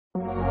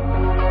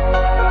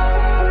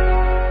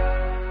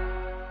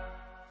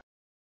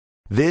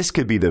This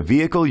could be the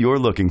vehicle you're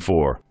looking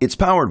for. It's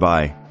powered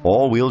by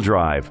all-wheel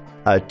drive,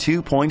 a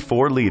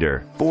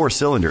 2.4-liter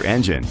 4-cylinder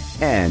engine,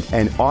 and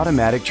an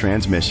automatic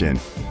transmission.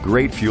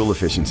 Great fuel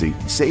efficiency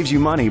saves you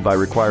money by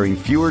requiring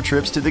fewer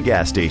trips to the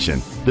gas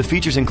station. The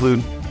features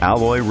include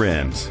alloy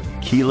rims,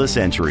 keyless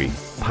entry,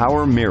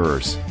 power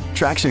mirrors,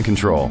 traction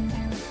control.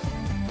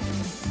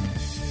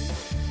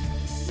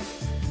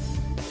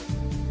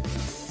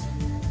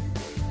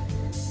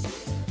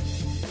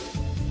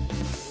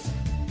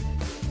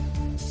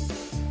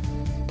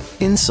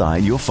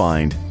 Inside you'll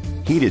find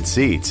heated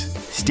seats,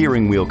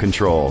 steering wheel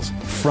controls,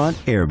 front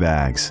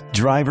airbags,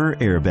 driver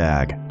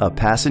airbag, a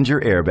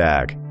passenger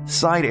airbag,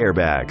 side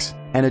airbags,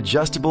 an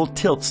adjustable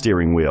tilt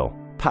steering wheel,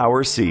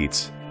 power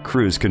seats,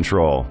 cruise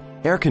control,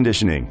 air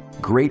conditioning.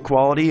 Great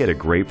quality at a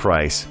great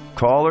price.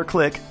 Call or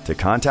click to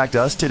contact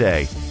us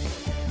today.